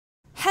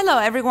Hello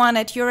everyone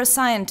at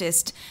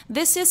EuroScientist.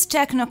 This is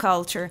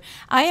Technoculture.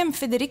 I am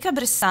Federica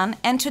Bressan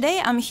and today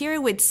I'm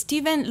here with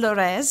Steven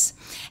Laureys,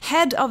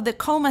 head of the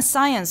Coma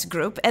Science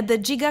Group at the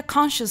GIGA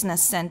Consciouness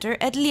Centre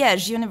at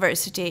Liège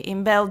University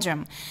in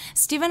Belgium.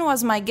 Steven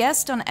was my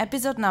guest on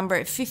episode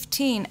number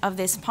 15 of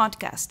this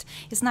podcast.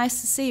 It's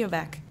nice to see you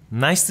back.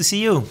 Nice to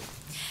see you.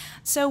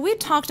 So we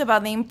talked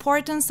about the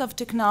importance of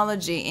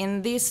technology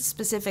in this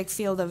specific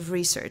field of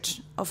research.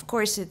 Of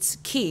course, it's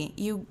key.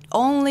 You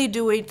only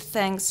do it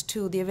thanks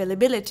to the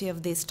availability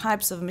of these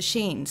types of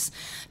machines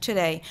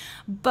today.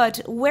 But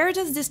where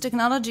does this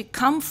technology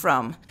come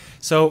from?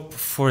 So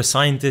for a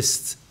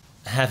scientist,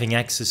 having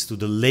access to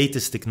the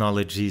latest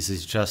technologies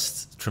is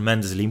just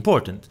tremendously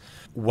important.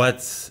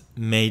 What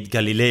made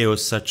Galileo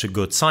such a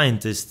good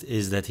scientist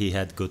is that he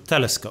had good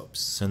telescopes.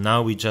 So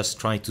now we just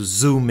try to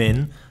zoom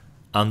in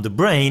on the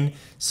brain,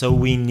 so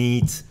we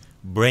need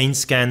brain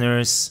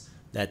scanners,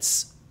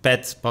 that's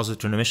PET,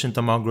 positron emission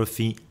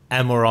tomography,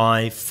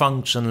 MRI,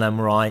 functional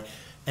MRI,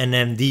 and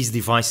then these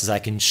devices I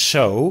can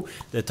show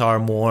that are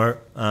more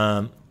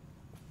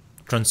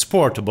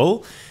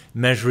transportable,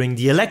 measuring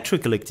the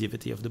electrical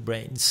activity of the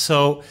brain.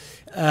 So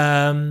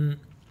I'm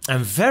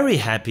very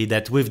happy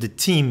that with the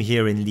team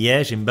here in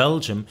Liège, in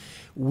Belgium,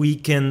 we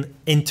can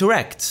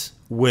interact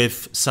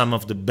with some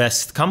of the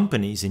best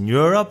companies in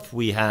Europe.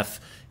 We have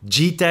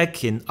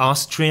GTech in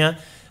Austria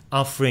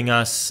offering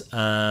us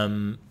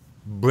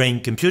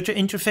brain-computer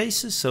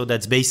interfaces. So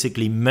that's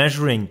basically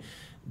measuring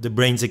the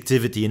brain's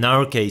activity, in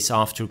our case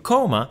after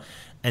coma,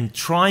 and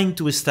trying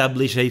to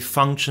establish a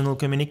functional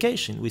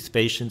communication with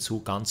patients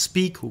who can't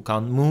speak, who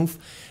can't move,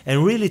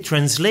 and really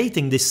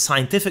translating this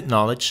scientific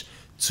knowledge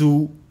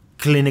to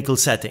clinical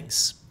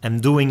settings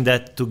and doing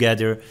that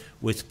together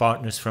with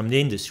partners from the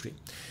industry.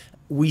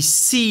 We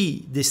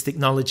see this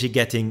technology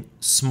getting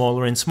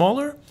smaller and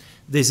smaller.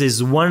 This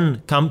is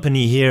one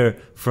company here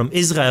from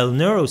Israel,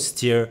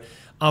 Neurosteer,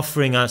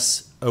 offering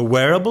us a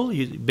wearable.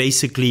 You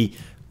basically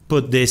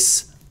put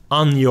this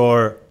on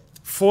your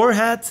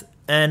forehead,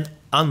 and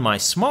on my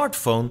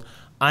smartphone,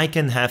 I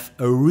can have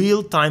a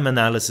real-time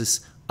analysis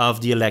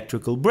of the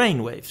electrical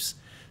brainwaves.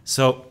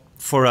 So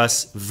for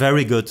us,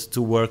 very good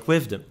to work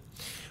with them.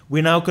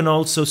 We now can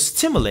also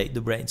stimulate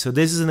the brain. So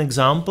this is an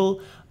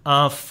example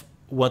of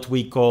what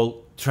we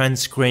call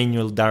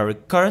transcranial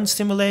direct current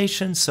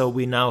stimulation. So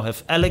we now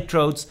have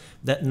electrodes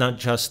that not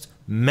just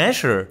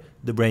measure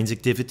the brain's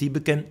activity,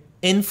 but can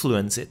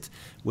influence it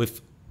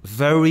with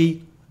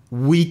very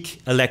weak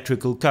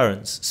electrical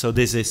currents. So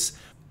this is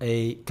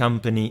a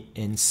company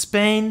in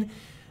Spain,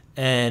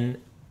 and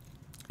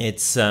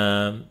it's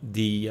the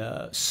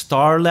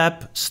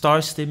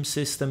StarStim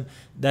system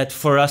that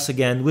for us,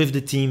 again, with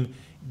the team,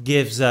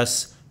 gives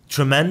us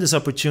tremendous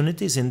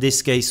opportunities, in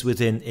this case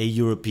within a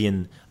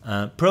European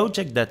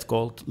project that's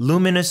called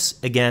Luminous,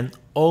 again,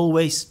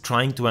 always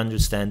trying to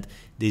understand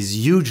this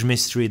huge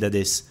mystery that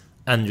is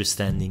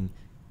understanding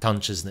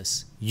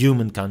consciousness,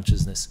 human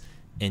consciousness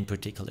in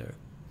particular.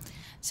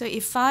 So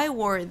if I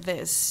wore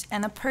this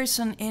and a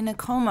person in a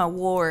coma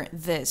wore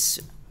this,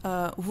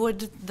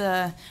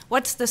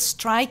 what's the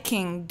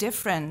striking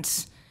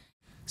difference?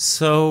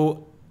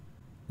 So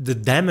the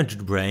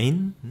damaged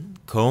brain,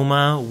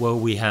 coma, where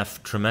we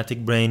have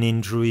traumatic brain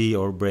injury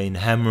or brain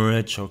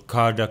hemorrhage or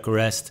cardiac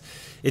arrest,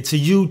 it's a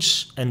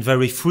huge and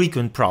very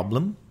frequent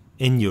problem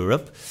in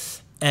Europe.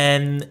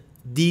 And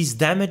these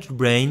damaged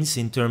brains,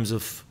 in terms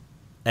of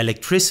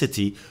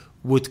electricity,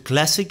 would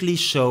classically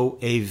show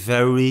a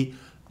very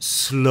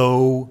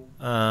slow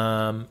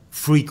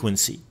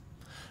frequency.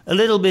 A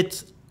little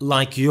bit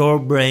like your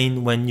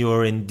brain when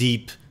you're in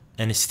deep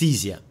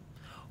anesthesia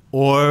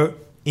or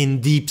in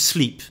deep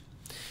sleep.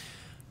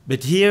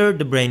 But here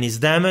the brain is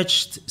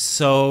damaged,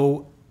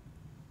 so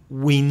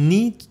we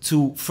need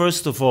to,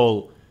 first of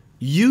all,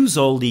 use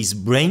all these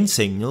brain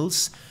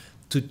signals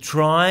to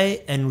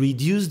try and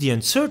reduce the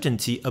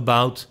uncertainty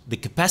about the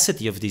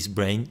capacity of this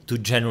brain to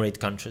generate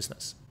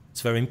consciousness.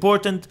 It's very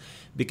important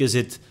because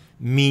it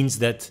means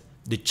that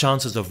the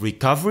chances of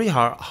recovery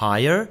are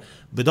higher,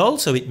 but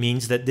also it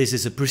means that this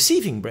is a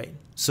perceiving brain.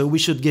 So we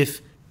should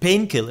give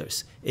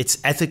painkillers. It's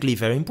ethically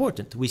very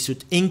important. We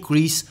should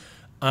increase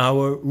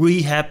our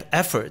rehab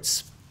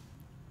efforts.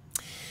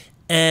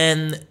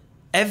 And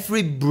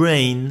every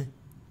brain,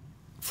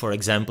 for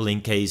example, in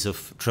case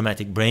of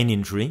traumatic brain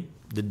injury,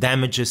 the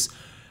damages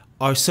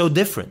are so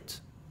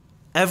different.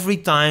 Every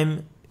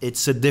time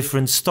it's a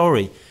different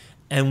story.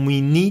 And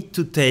we need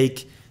to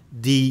take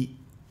the,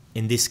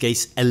 in this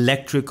case,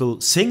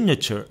 electrical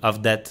signature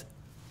of that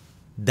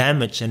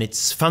damage and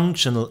its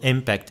functional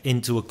impact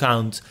into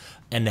account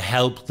and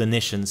help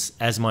clinicians,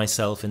 as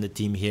myself and the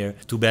team here,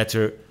 to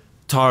better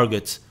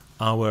target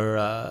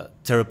our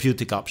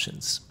therapeutic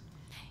options.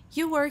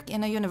 You work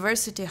in a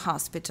university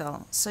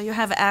hospital, so you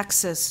have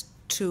access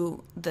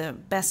to the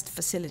best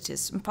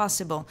facilities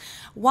possible.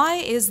 Why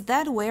is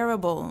that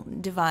wearable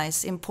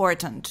device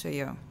important to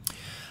you?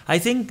 I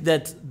think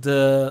that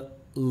the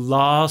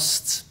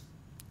last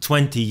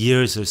 20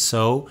 years or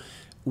so,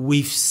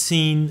 we've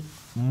seen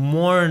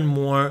more and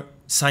more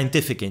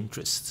scientific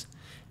interest.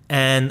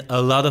 and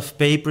a lot of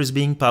papers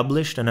being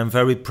published, and I'm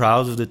very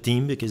proud of the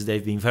team because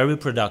they've been very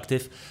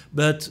productive,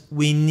 but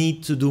we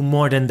need to do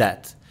more than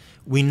that.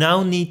 We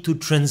now need to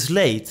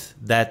translate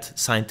that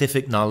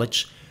scientific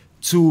knowledge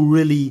to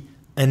really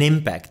an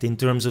impact in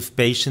terms of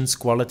patients'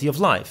 quality of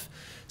life.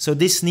 So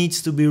this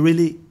needs to be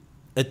really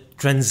a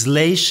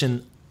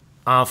translation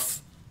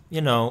of,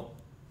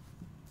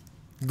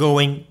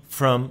 going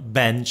from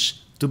bench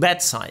to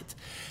bedside.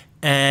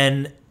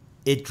 And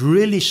it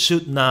really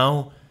should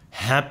now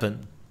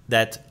happen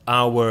that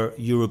our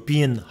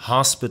European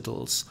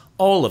hospitals,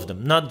 all of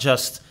them, not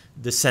just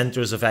the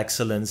centers of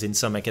excellence in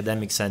some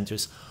academic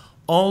centers,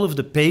 all of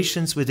the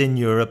patients within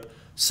Europe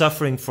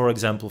suffering, for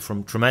example,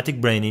 from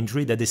traumatic brain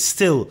injury, that is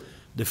still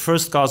the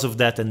first cause of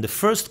death and the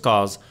first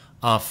cause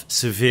of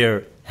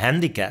severe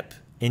handicap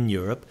in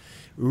Europe,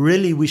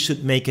 really we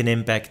should make an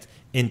impact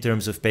in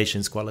terms of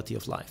patients' quality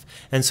of life.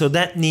 And so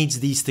that needs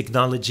these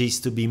technologies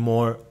to be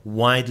more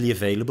widely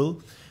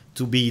available,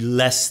 to be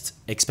less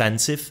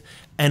expensive.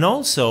 And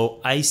also,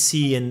 I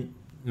see in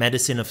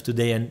medicine of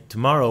today and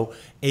tomorrow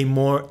a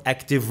more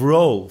active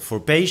role for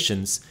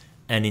patients.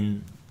 And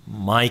in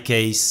my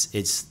case,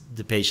 it's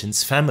the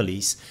patients'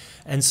 families.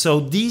 And so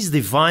these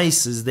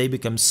devices, they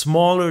become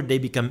smaller, they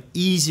become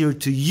easier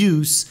to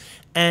use.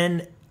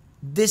 And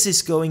this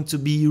is going to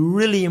be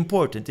really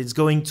important. It's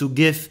going to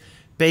give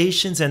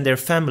patients and their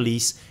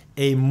families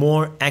a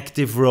more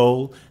active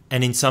role,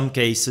 and in some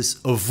cases,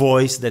 a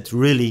voice that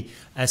really,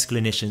 as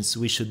clinicians,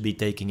 we should be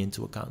taking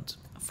into account.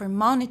 For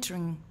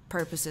monitoring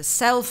purposes,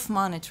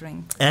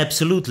 self-monitoring.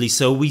 Absolutely.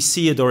 So we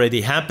see it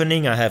already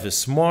happening. I have a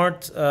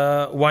smart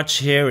watch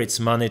here. It's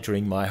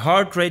monitoring my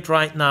heart rate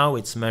right now.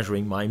 It's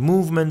measuring my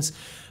movements.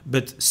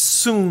 But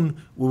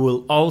soon we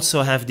will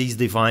also have these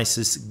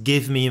devices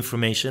give me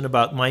information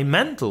about my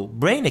mental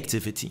brain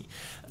activity.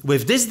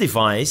 With this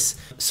device,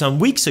 some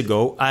weeks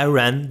ago, I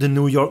ran the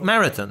New York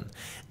Marathon.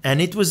 And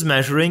it was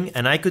measuring,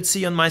 and I could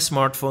see on my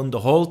smartphone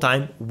the whole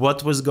time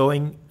what was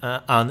going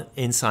on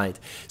inside.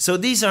 So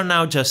these are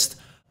now just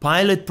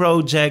pilot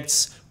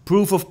projects,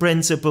 proof of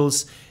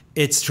principles.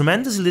 It's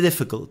tremendously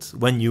difficult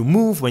when you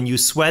move, when you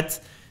sweat,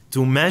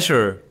 to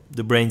measure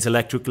the brain's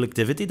electrical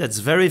activity. That's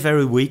very,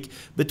 very weak.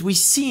 But we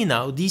see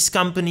now these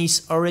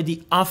companies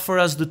already offer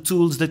us the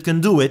tools that can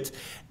do it.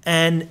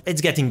 And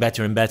it's getting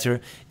better and better.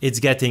 It's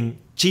getting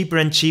cheaper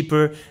and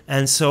cheaper.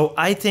 And so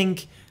I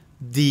think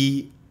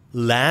the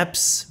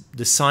labs,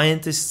 the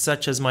scientists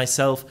such as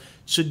myself,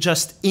 should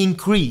just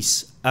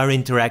increase our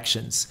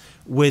interactions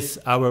with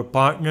our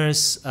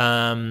partners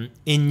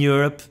in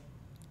Europe,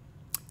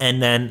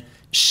 and then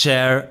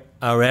share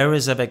our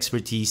areas of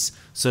expertise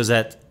so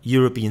that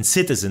European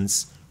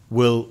citizens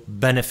will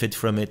benefit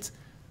from it.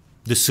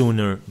 The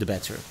sooner, the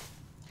better.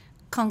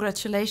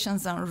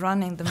 Congratulations on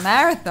running the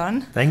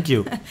marathon. Thank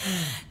you.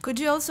 Could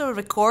you also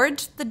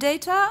record the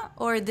data,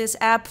 or this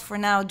app for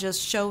now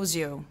just shows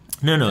you?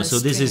 No. So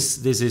this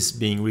is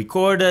being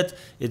recorded.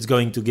 It's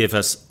going to give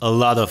us a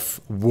lot of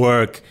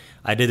work.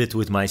 I did it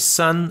with my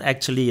son.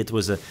 Actually, it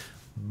was a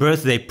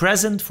birthday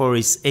present for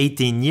his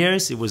 18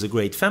 years. It was a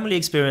great family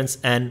experience,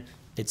 and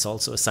it's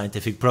also a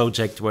scientific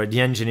project where the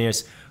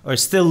engineers are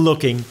still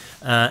looking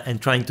and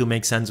trying to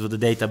make sense of the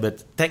data.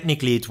 But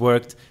technically, it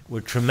worked.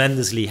 We're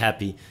tremendously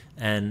happy,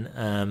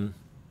 and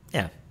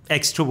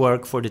extra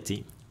work for the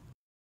team.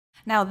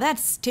 Now that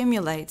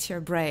stimulates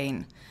your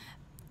brain.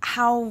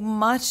 How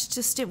much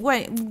to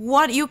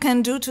what you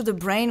can do to the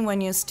brain when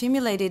you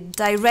stimulate it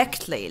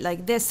directly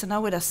like this, and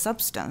not with a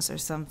substance or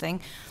something,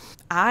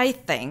 I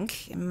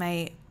think it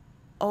may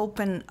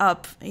open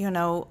up,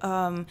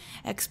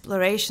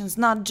 explorations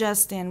not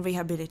just in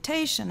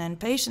rehabilitation and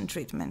patient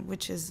treatment,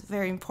 which is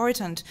very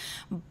important,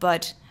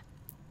 but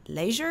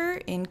leisure,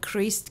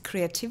 increased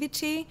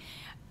creativity,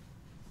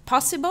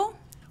 possible.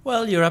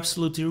 Well, you're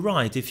absolutely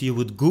right. If you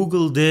would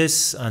Google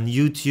this on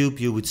YouTube,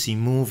 you would see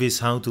movies,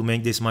 how to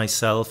make this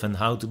myself and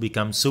how to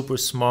become super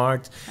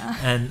smart.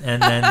 And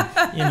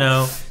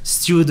then,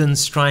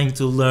 students trying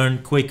to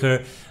learn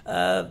quicker.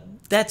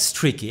 That's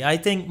tricky. I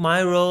think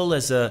my role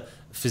as a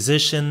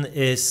physician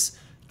is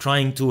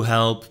trying to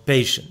help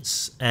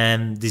patients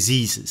and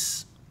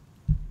diseases,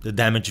 the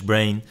damaged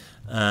brain,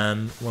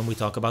 when we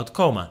talk about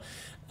coma.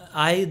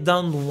 I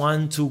don't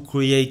want to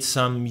create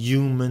some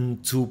human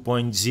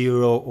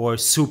 2.0 or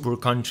super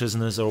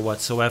consciousness or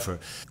whatsoever.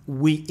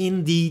 We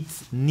indeed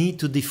need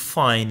to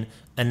define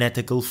an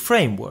ethical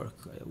framework.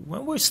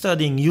 When we're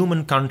studying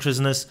human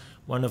consciousness,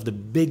 one of the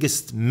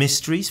biggest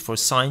mysteries for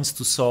science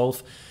to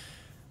solve,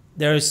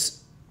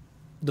 there's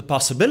the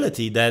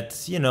possibility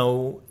that,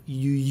 you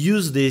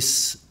use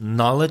this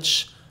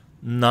knowledge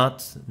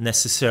not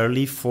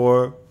necessarily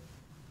for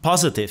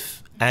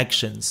positive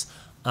actions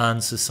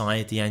on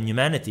society and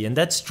humanity. And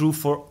that's true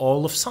for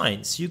all of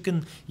science. You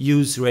can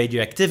use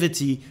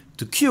radioactivity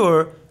to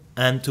cure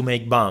and to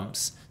make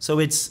bombs. So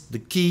it's the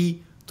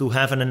key to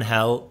heaven and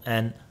hell,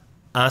 and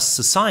us,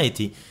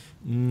 society,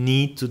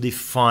 need to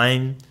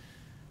define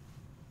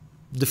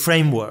the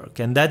framework.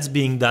 And that's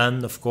being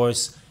done, of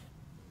course,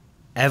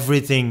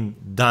 everything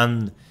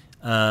done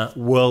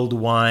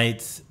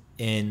worldwide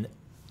in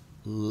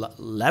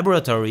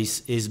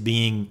laboratories is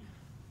being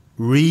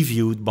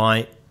reviewed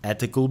by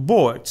ethical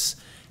boards.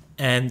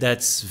 And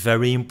that's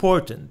very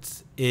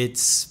important.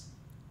 It's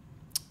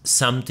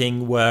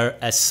something where,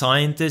 as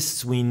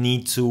scientists, we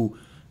need to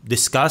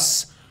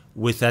discuss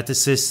with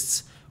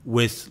ethicists,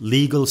 with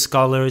legal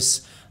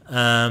scholars.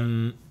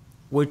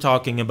 We're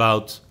talking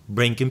about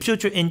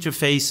brain-computer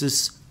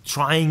interfaces,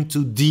 trying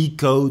to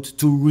decode,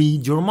 to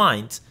read your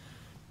mind.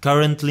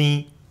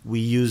 Currently, we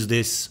use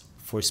this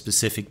for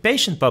specific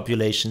patient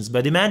populations,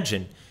 but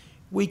imagine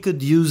we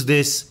could use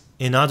this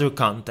in other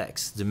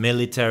contexts, the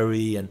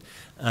military, and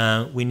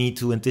we need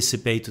to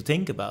anticipate to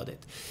think about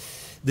it.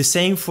 The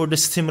same for the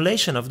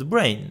stimulation of the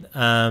brain.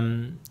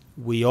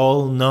 We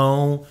all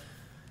know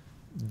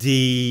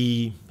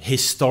the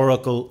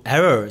historical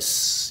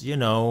errors, you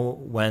know,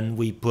 when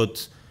we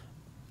put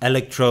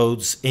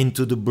electrodes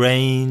into the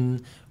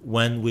brain,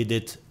 when we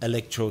did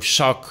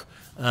electroshock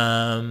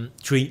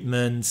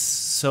treatments.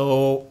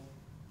 So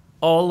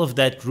all of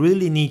that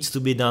really needs to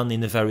be done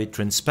in a very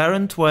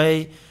transparent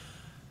way,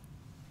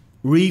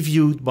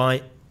 reviewed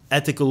by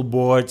ethical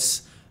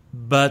boards.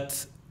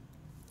 But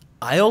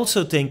I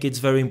also think it's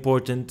very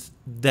important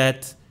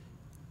that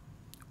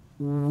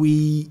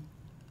we,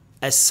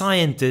 as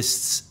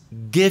scientists,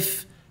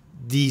 give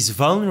these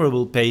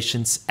vulnerable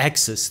patients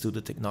access to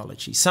the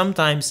technology.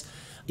 Sometimes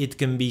it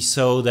can be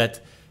so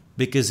that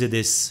because it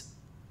is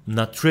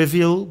not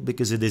trivial,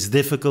 because it is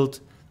difficult,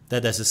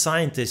 that as a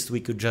scientist we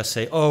could just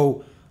say,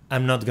 oh,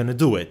 I'm not going to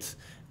do it.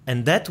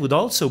 And that would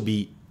also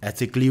be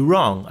ethically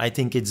wrong. I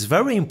think it's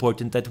very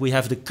important that we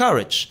have the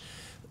courage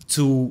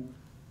to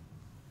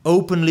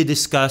openly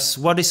discuss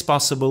what is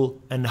possible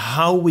and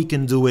how we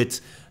can do it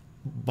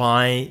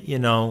by, you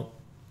know,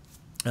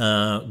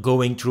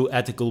 going through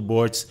ethical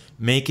boards,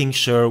 making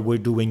sure we're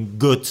doing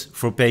good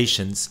for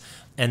patients.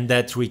 And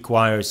that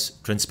requires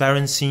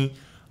transparency,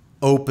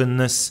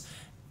 openness,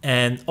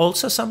 and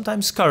also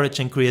sometimes courage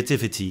and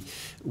creativity,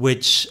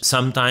 which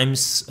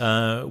sometimes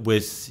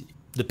with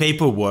the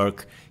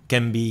paperwork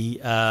can be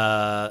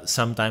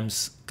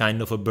sometimes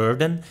kind of a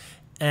burden.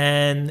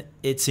 And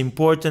it's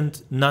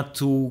important not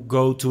to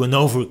go to an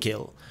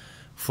overkill.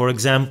 For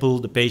example,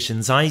 the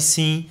patients I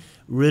see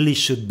really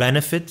should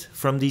benefit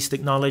from these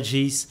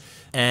technologies.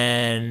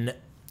 And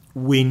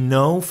we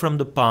know from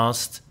the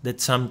past that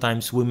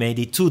sometimes we made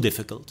it too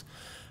difficult.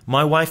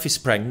 My wife is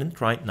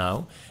pregnant right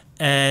now.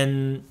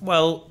 And,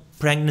 well,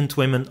 pregnant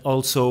women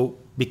also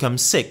become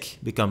sick,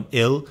 become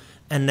ill,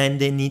 and then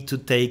they need to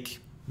take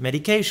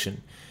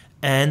medication.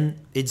 And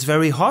it's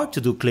very hard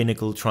to do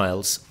clinical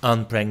trials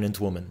on pregnant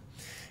women.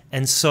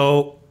 And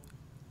so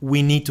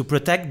we need to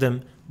protect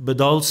them,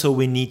 but also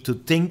we need to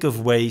think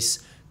of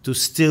ways to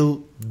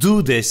still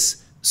do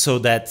this so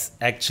that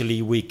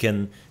actually we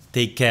can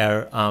take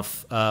care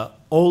of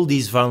all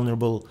these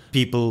vulnerable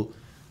people,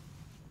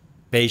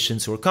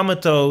 patients who are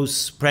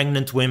comatose,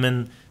 pregnant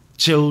women,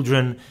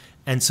 children.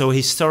 And so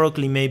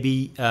historically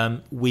maybe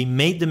we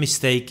made the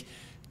mistake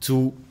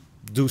to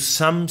do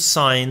some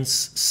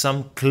science,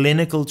 some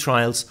clinical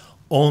trials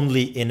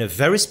only in a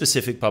very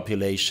specific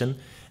population,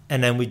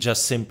 and then we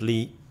just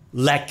simply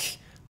lack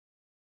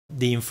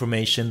the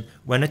information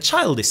when a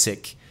child is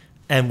sick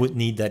and would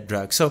need that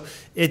drug. So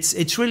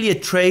it's really a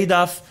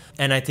trade-off,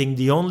 and I think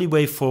the only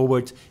way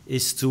forward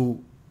is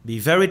to be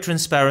very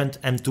transparent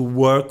and to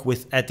work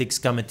with ethics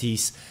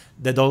committees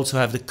that also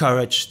have the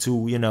courage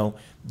to, you know,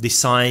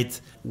 decide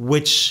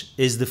which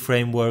is the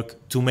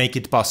framework to make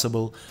it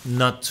possible,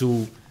 not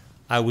to,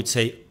 I would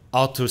say,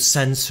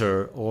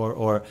 auto-censor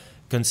or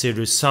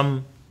consider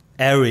some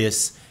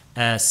areas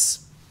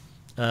as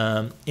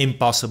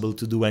impossible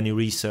to do any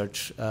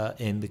research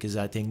in, because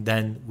I think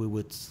then we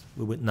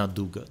would not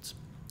do good.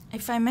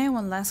 If I may,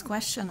 one last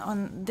question.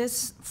 On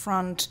this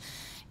front,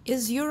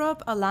 is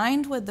Europe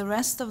aligned with the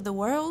rest of the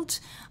world,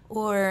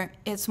 or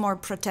it's more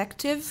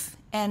protective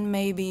and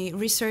maybe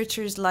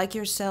researchers like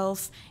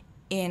yourself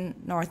in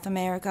North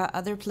America,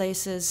 other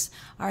places,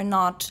 are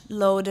not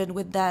loaded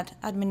with that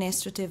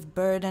administrative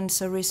burden,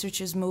 so research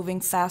is moving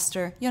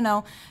faster, you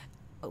know,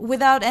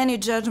 without any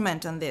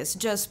judgment on this,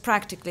 just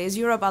practically? Is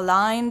Europe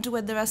aligned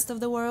with the rest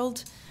of the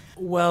world?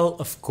 Well,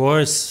 of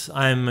course,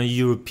 I'm a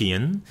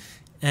European,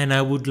 and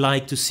I would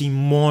like to see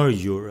more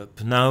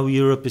Europe. Now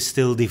Europe is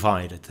still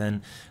divided,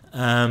 and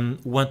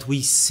what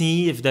we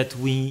see is that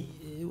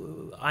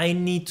I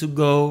need to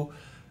go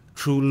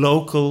through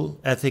local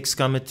ethics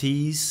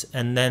committees,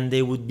 and then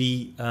they would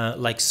be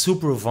like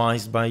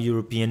supervised by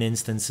European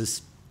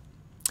instances.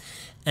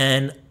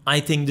 And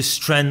I think the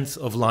strength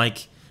of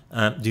like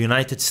the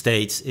United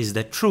States is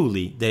that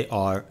truly they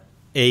are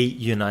a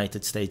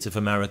United States of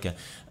America,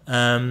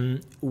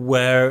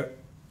 where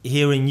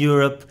here in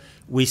Europe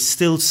we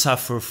still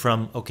suffer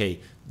from, okay,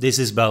 this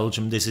is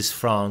Belgium, this is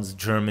France,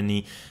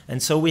 Germany.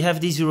 And so we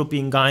have these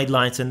European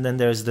guidelines, and then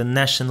there's the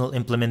national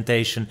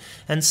implementation.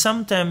 And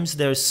sometimes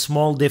there's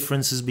small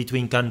differences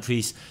between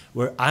countries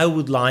where I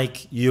would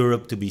like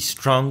Europe to be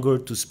stronger,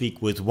 to speak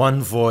with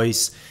one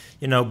voice.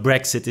 You know,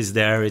 Brexit is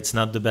there. It's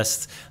not the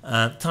best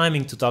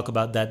timing to talk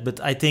about that. But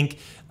I think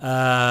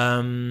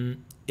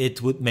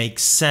it would make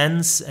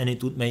sense and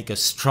it would make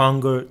us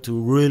stronger to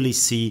really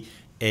see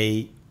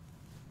a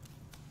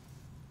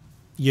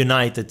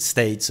United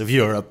States of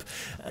Europe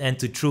and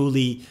to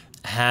truly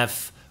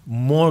have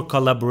more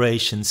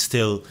collaboration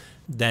still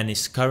than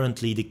is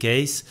currently the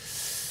case.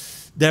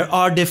 There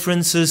are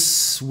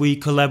differences. We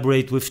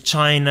collaborate with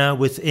China,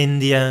 with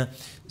India.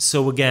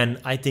 So again,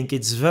 I think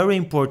it's very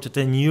important.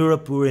 In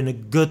Europe, we're in a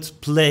good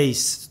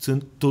place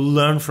to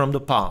learn from the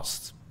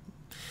past.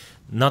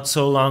 Not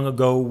so long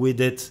ago, we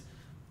did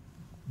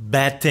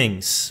bad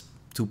things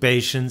to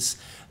patients.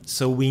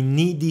 So we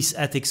need these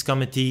ethics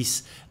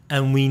committees,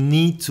 and we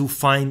need to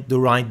find the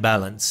right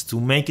balance to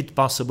make it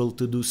possible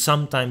to do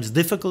sometimes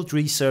difficult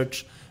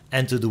research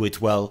and to do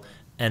it well.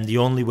 And the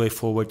only way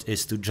forward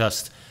is to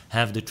just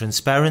have the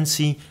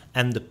transparency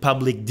and the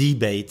public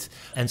debate.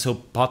 And so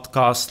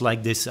podcasts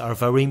like this are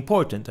very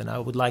important. And I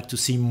would like to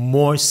see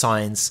more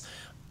science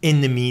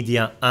in the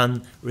media,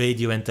 on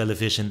radio and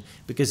television,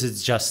 because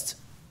it's just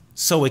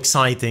so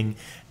exciting.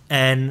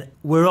 And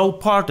we're all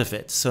part of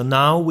it. So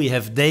now we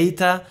have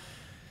data.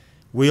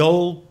 We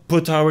all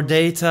put our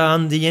data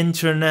on the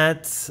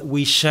internet.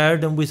 We share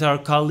them with our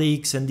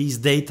colleagues. And these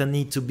data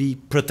need to be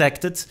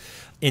protected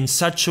in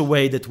such a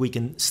way that we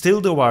can still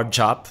do our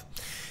job,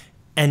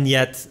 and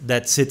yet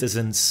that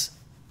citizens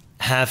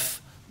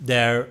have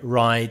their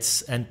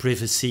rights and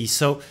privacy.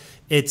 So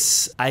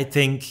it's, I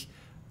think,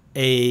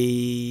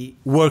 a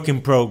work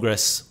in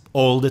progress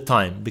all the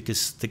time,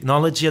 because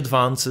technology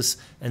advances,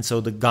 and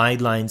so the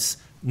guidelines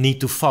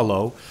need to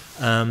follow,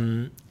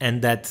 and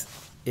that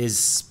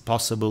is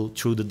possible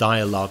through the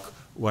dialogue,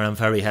 where I'm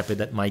very happy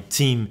that my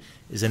team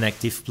is an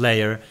active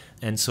player,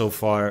 and so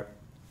far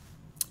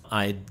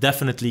I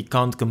definitely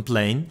can't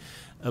complain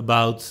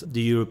about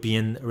the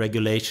European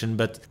regulation,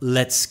 but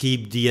let's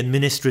keep the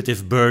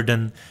administrative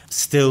burden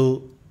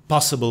still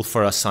possible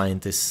for us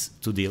scientists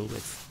to deal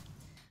with.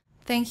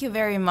 Thank you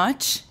very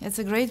much. It's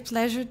a great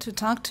pleasure to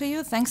talk to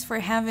you. Thanks for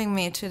having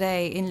me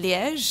today in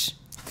Liège,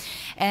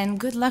 and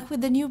good luck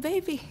with the new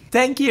baby.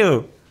 Thank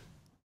you.